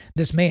healed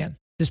this man,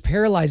 this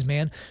paralyzed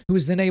man, who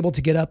was then able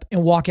to get up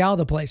and walk out of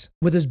the place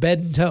with his bed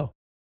in tow,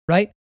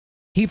 right?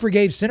 He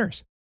forgave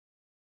sinners.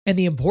 And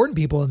the important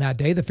people in that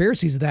day, the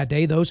Pharisees of that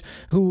day, those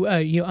who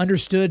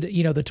understood,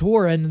 the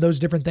Torah and those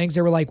different things,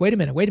 they were like, wait a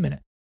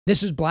minute,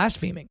 this is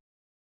blaspheming.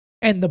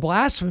 And the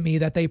blasphemy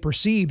that they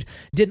perceived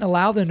didn't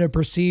allow them to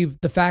perceive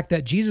the fact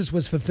that Jesus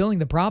was fulfilling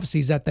the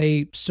prophecies that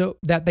they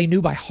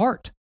knew by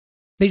heart.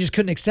 They just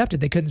couldn't accept it.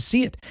 They couldn't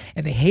see it,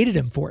 and they hated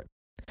him for it.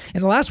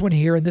 And the last one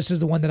here, and this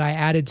is the one that I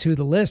added to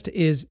the list,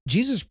 is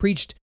Jesus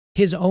preached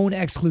his own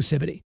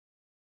exclusivity.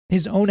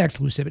 His own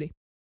exclusivity.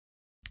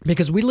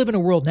 Because we live in a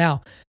world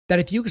now that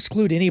if you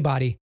exclude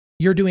anybody,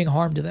 you're doing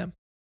harm to them.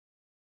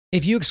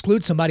 If you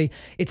exclude somebody,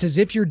 it's as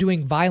if you're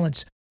doing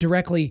violence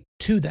directly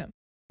to them,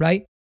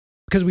 right?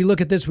 Because we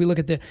look at this, we look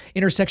at the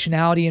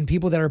intersectionality and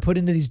people that are put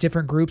into these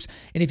different groups.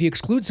 And if you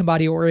exclude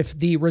somebody, or if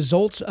the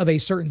results of a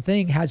certain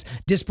thing has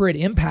disparate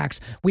impacts,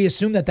 we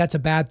assume that that's a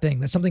bad thing,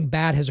 that something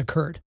bad has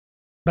occurred.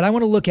 But I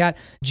want to look at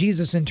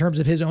Jesus in terms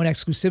of his own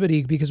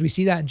exclusivity because we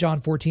see that in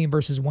John 14,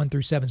 verses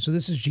 1-7. So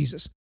this is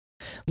Jesus.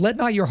 Let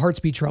not your hearts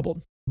be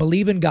troubled.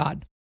 Believe in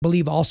God.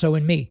 Believe also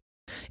in me.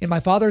 In my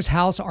Father's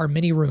house are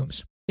many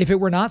rooms. If it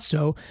were not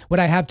so, would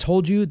I have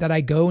told you that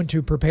I go and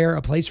to prepare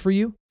a place for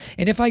you?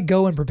 And if I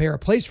go and prepare a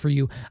place for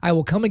you, I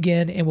will come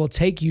again and will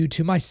take you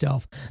to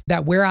myself,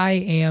 that where I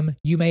am,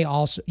 you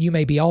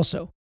may be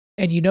also.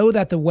 And you know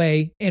that the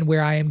way and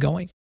where I am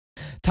going.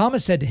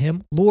 Thomas said to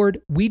him,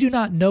 Lord, we do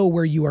not know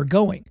where you are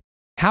going.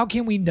 How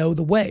can we know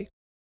the way?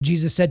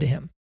 Jesus said to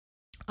him,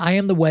 I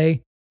am the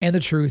way and the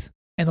truth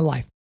and the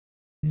life.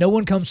 No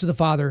one comes to the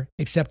Father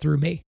except through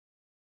me.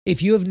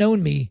 If you have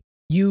known me,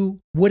 you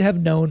would have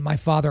known my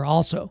Father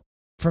also.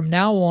 From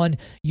now on,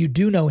 you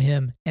do know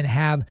him and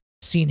have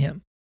seen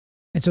him.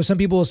 And so some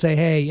people will say,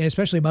 hey, and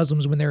especially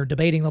Muslims, when they're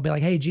debating, they'll be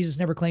like, hey, Jesus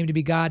never claimed to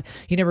be God.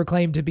 He never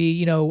claimed to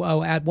be,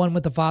 at one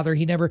with the Father.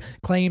 He never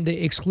claimed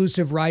the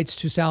exclusive rights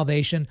to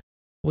salvation.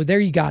 Well, there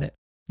you got it.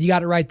 You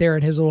got it right there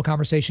in his little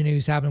conversation he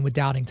was having with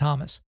doubting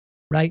Thomas,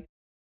 right?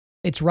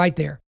 It's right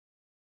there.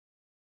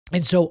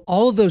 And so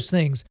all of those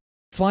things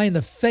fly in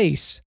the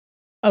face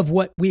of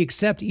what we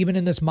accept even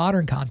in this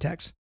modern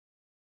context.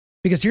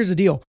 Because here's the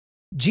deal.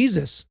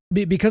 Jesus,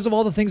 because of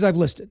all the things I've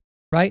listed,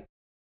 right?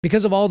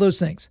 Because of all those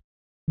things,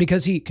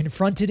 because he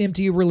confronted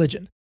empty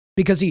religion,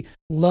 because he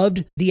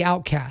loved the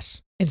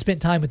outcasts and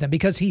spent time with them,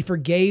 because he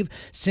forgave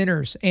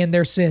sinners and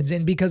their sins,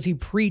 and because he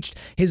preached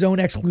his own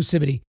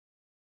exclusivity,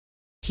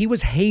 he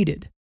was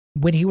hated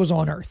when he was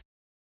on earth.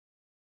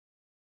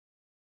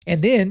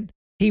 And then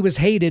he was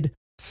hated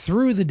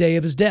through the day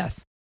of his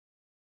death.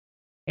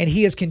 And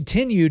he has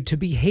continued to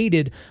be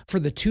hated for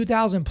the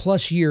 2,000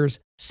 plus years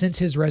since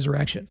his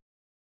resurrection.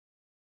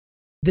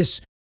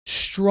 This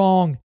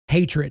strong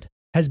hatred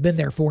has been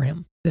there for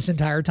him this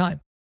entire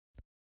time.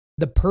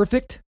 The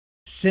perfect,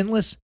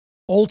 sinless,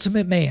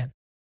 ultimate man.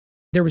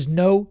 There was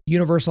no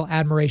universal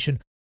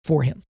admiration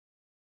for him.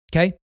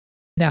 Okay?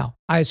 Now,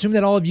 I assume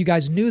that all of you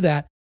guys knew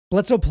that. But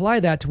let's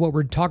apply that to what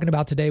we're talking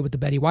about today with the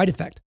Betty White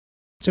effect.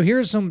 So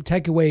here's some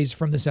takeaways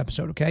from this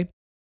episode, okay?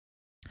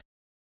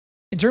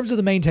 In terms of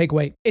the main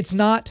takeaway, it's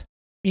not,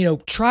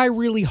 try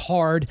really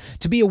hard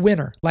to be a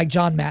winner like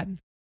John Madden.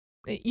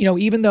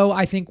 Even though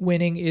I think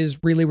winning is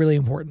really, really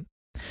important.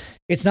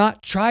 It's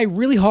not try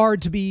really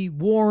hard to be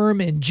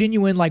warm and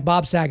genuine like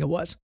Bob Saget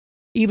was.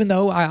 Even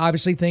though I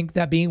obviously think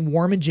that being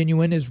warm and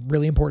genuine is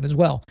really important as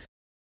well.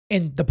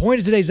 And the point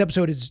of today's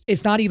episode is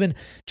it's not even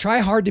try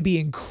hard to be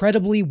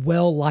incredibly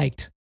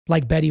well-liked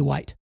like Betty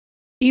White.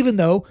 Even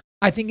though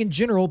I think in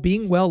general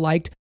being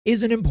well-liked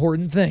is an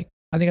important thing.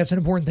 I think that's an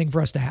important thing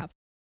for us to have.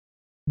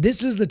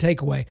 This is the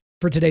takeaway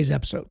for today's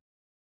episode.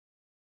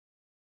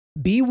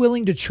 Be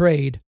willing to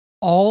trade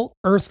all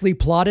earthly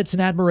plaudits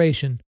and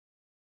admiration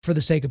for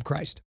the sake of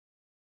Christ.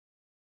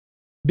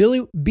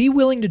 Be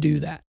willing to do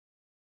that.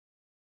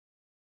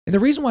 And the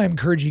reason why I'm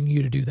encouraging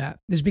you to do that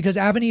is because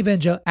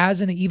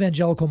as an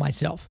evangelical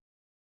myself,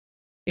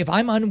 if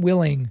I'm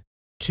unwilling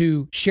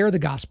to share the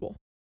gospel,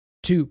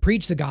 to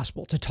preach the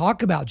gospel, to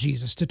talk about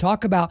Jesus, to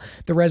talk about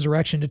the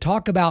resurrection, to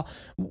talk about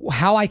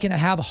how I can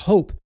have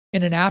hope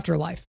in an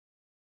afterlife,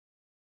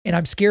 and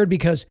I'm scared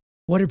because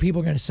what are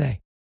people going to say?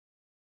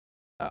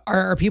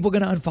 Are people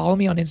going to unfollow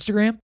me on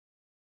Instagram?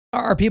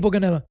 Are people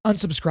going to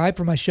unsubscribe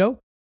from my show?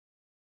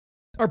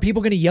 Are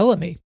people going to yell at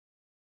me?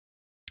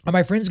 Are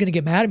my friends going to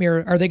get mad at me,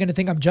 or are they going to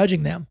think I'm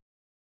judging them?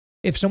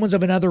 If someone's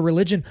of another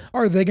religion,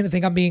 are they going to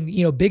think I'm being,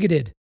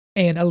 bigoted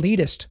and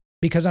elitist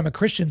because I'm a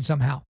Christian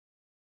somehow?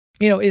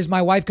 Is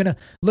my wife going to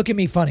look at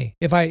me funny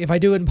if I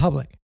do it in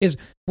public? Is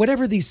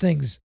whatever these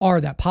things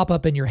are that pop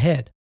up in your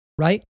head,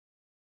 right?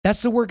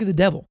 That's the work of the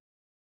devil.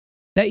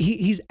 That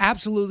he's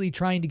absolutely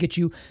trying to get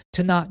you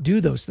to not do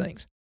those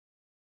things.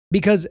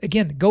 Because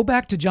again, go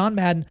back to John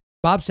Madden,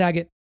 Bob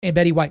Saget, and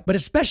Betty White, but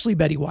especially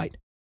Betty White.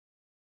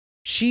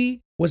 She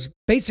was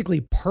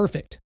basically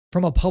perfect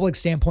from a public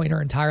standpoint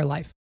her entire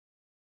life.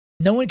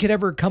 No one could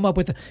ever come up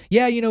with,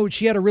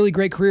 she had a really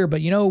great career,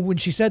 but when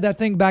she said that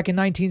thing back in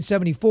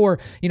 1974,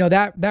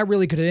 that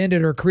really could have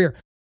ended her career.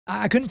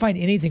 I couldn't find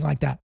anything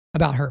like that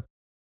about her.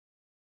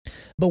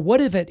 But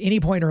what if at any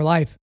point in her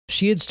life,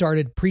 she had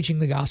started preaching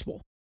the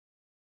gospel?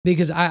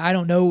 Because I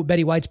don't know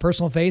Betty White's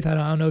personal faith. I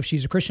don't know if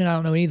she's a Christian. I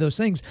don't know any of those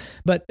things.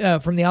 But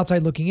from the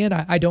outside looking in,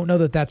 I don't know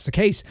that that's the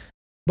case.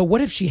 But what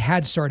if she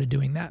had started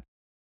doing that?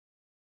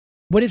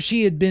 What if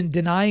she had been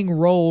denying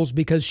roles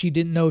because she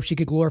didn't know if she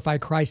could glorify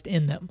Christ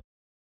in them?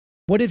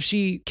 What if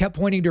she kept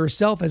pointing to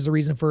herself as the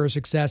reason for her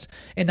success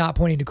and not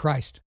pointing to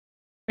Christ?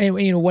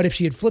 And what if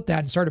she had flipped that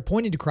and started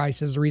pointing to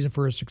Christ as the reason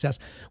for her success?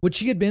 Would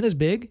she have been as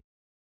big?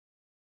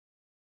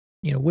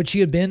 Would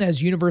she have been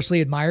as universally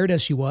admired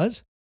as she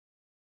was?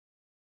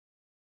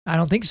 I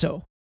don't think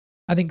so.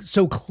 I think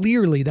so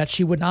clearly that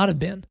she would not have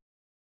been.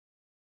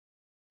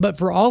 But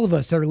for all of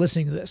us that are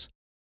listening to this,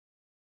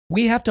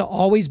 we have to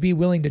always be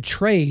willing to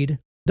trade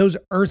those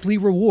earthly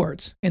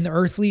rewards and the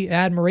earthly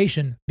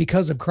admiration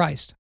because of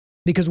Christ.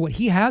 Because what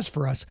he has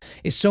for us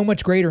is so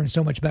much greater and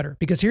so much better.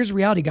 Because here's the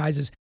reality, guys,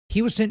 is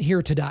he was sent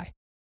here to die.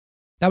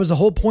 That was the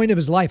whole point of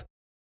his life,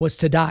 was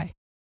to die.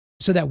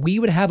 so that we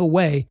would have a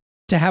way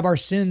to have our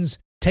sins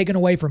taken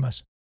away from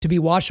us, to be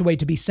washed away,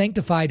 to be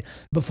sanctified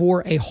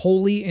before a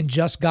holy and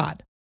just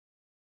God.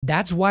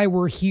 That's why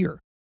we're here,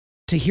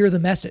 to hear the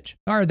message.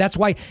 Or that's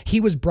why he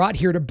was brought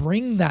here, to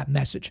bring that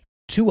message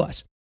to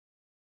us.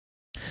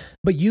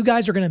 But you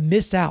guys are going to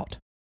miss out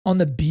on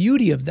the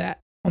beauty of that,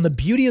 on the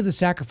beauty of the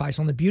sacrifice,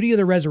 on the beauty of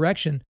the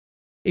resurrection,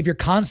 if you're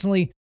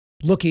constantly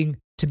looking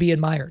to be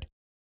admired.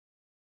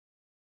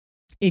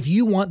 If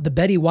you want the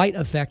Betty White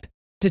effect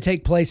to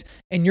take place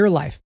in your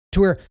life,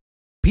 to where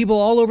people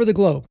all over the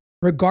globe,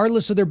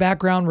 regardless of their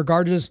background,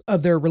 regardless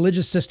of their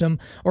religious system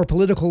or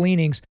political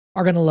leanings,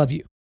 are going to love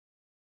you.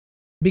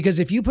 Because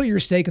if you put your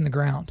stake in the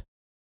ground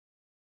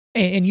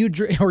and you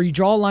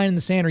draw a line in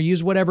the sand or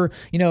use whatever,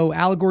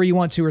 allegory you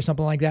want to or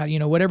something like that,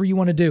 whatever you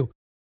want to do,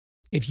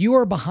 if you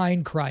are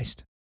behind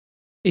Christ,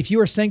 if you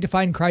are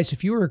sanctified in Christ,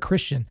 if you are a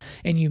Christian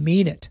and you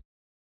mean it,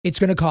 it's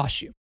going to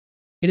cost you.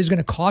 It is going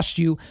to cost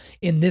you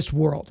in this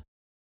world.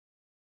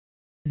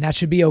 And that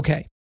should be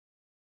okay.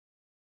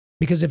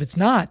 Because if it's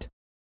not,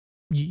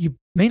 you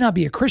may not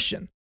be a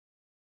Christian.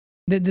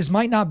 This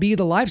might not be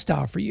the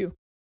lifestyle for you.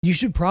 You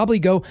should probably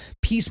go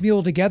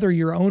piecemeal together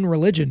your own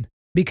religion,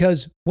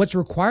 because what's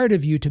required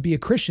of you to be a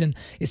Christian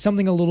is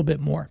something a little bit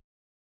more.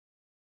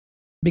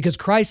 Because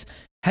Christ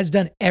has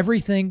done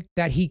everything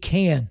that he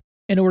can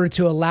in order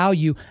to allow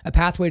you a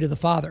pathway to the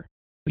Father.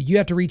 But you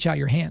have to reach out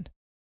your hand.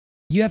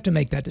 You have to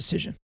make that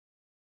decision.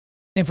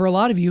 And for a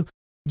lot of you,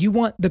 you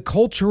want the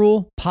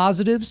cultural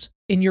positives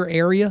in your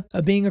area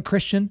of being a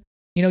Christian.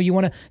 You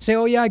want to say,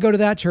 oh yeah, I go to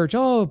that church.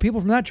 Oh,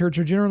 people from that church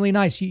are generally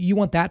nice. You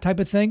want that type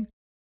of thing.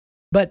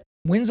 But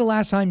when's the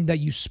last time that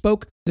you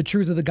spoke the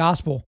truth of the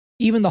gospel,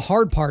 even the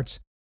hard parts,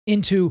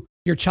 into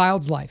your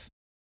child's life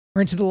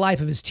or into the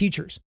life of his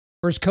teachers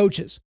or his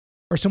coaches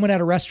or someone at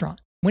a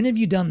restaurant? When have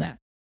you done that?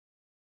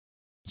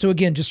 So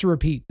again, just to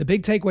repeat, the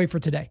big takeaway for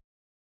today: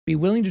 be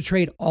willing to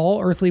trade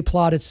all earthly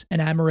plaudits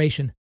and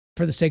admiration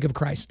for the sake of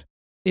Christ.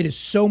 It is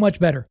so much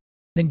better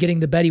than getting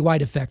the Betty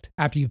White effect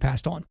after you've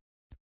passed on.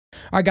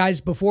 All right,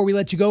 guys, before we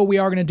let you go, we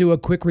are going to do a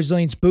quick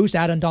resilience boost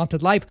at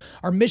Undaunted Life.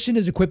 Our mission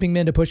is equipping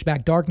men to push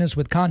back darkness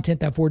with content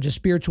that forges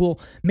spiritual,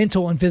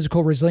 mental, and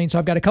physical resilience. So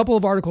I've got a couple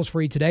of articles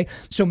for you today.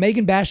 So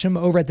Megan Basham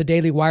over at the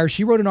Daily Wire,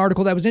 she wrote an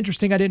article that was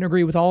interesting. I didn't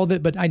agree with all of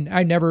it, but I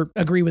never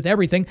agree with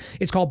everything.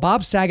 It's called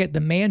Bob Saget,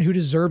 the Man Who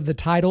Deserved the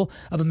Title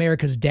of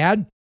America's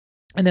Dad.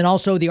 And then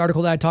also the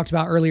article that I talked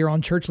about earlier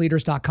on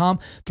churchleaders.com,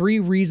 3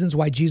 Reasons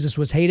Why Jesus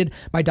Was Hated,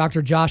 by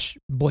Dr. Josh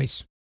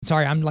Boyce.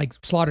 Sorry, I'm like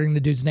slaughtering the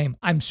dude's name.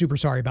 I'm super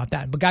sorry about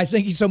that. But guys,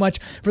 thank you so much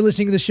for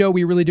listening to the show.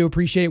 We really do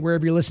appreciate it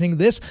wherever you're listening to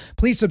this.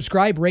 Please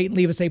subscribe, rate, and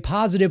leave us a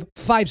positive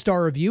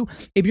 5-star review.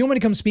 If you want me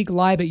to come speak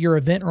live at your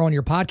event or on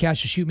your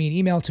podcast, just shoot me an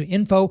email to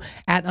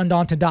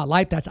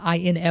info@undaunted.life. That's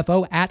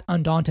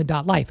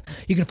info@undaunted.life.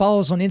 You can follow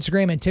us on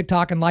Instagram and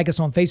TikTok and like us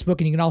on Facebook.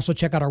 And you can also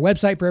check out our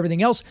website for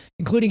everything else,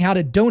 including how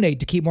to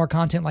donate to keep more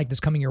content like this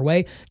coming your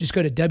way. Just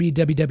go to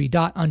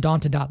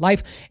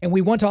www.undaunted.life. And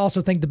we want to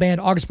also thank the band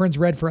August Burns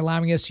Red for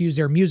allowing us to use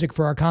their music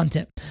for our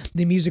content.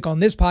 The music on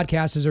this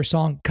podcast is their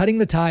song Cutting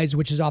the Ties,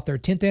 which is off their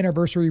 10th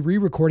anniversary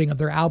re-recording of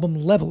their album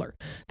Leveler.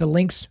 The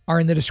links are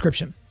in the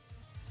description.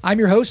 I'm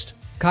your host,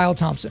 Kyle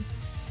Thompson.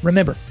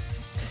 Remember,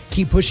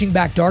 keep pushing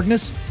back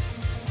darkness,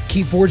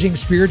 keep forging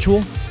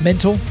spiritual,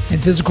 mental,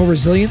 and physical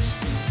resilience,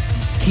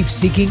 keep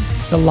seeking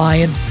the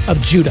Lion of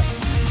Judah.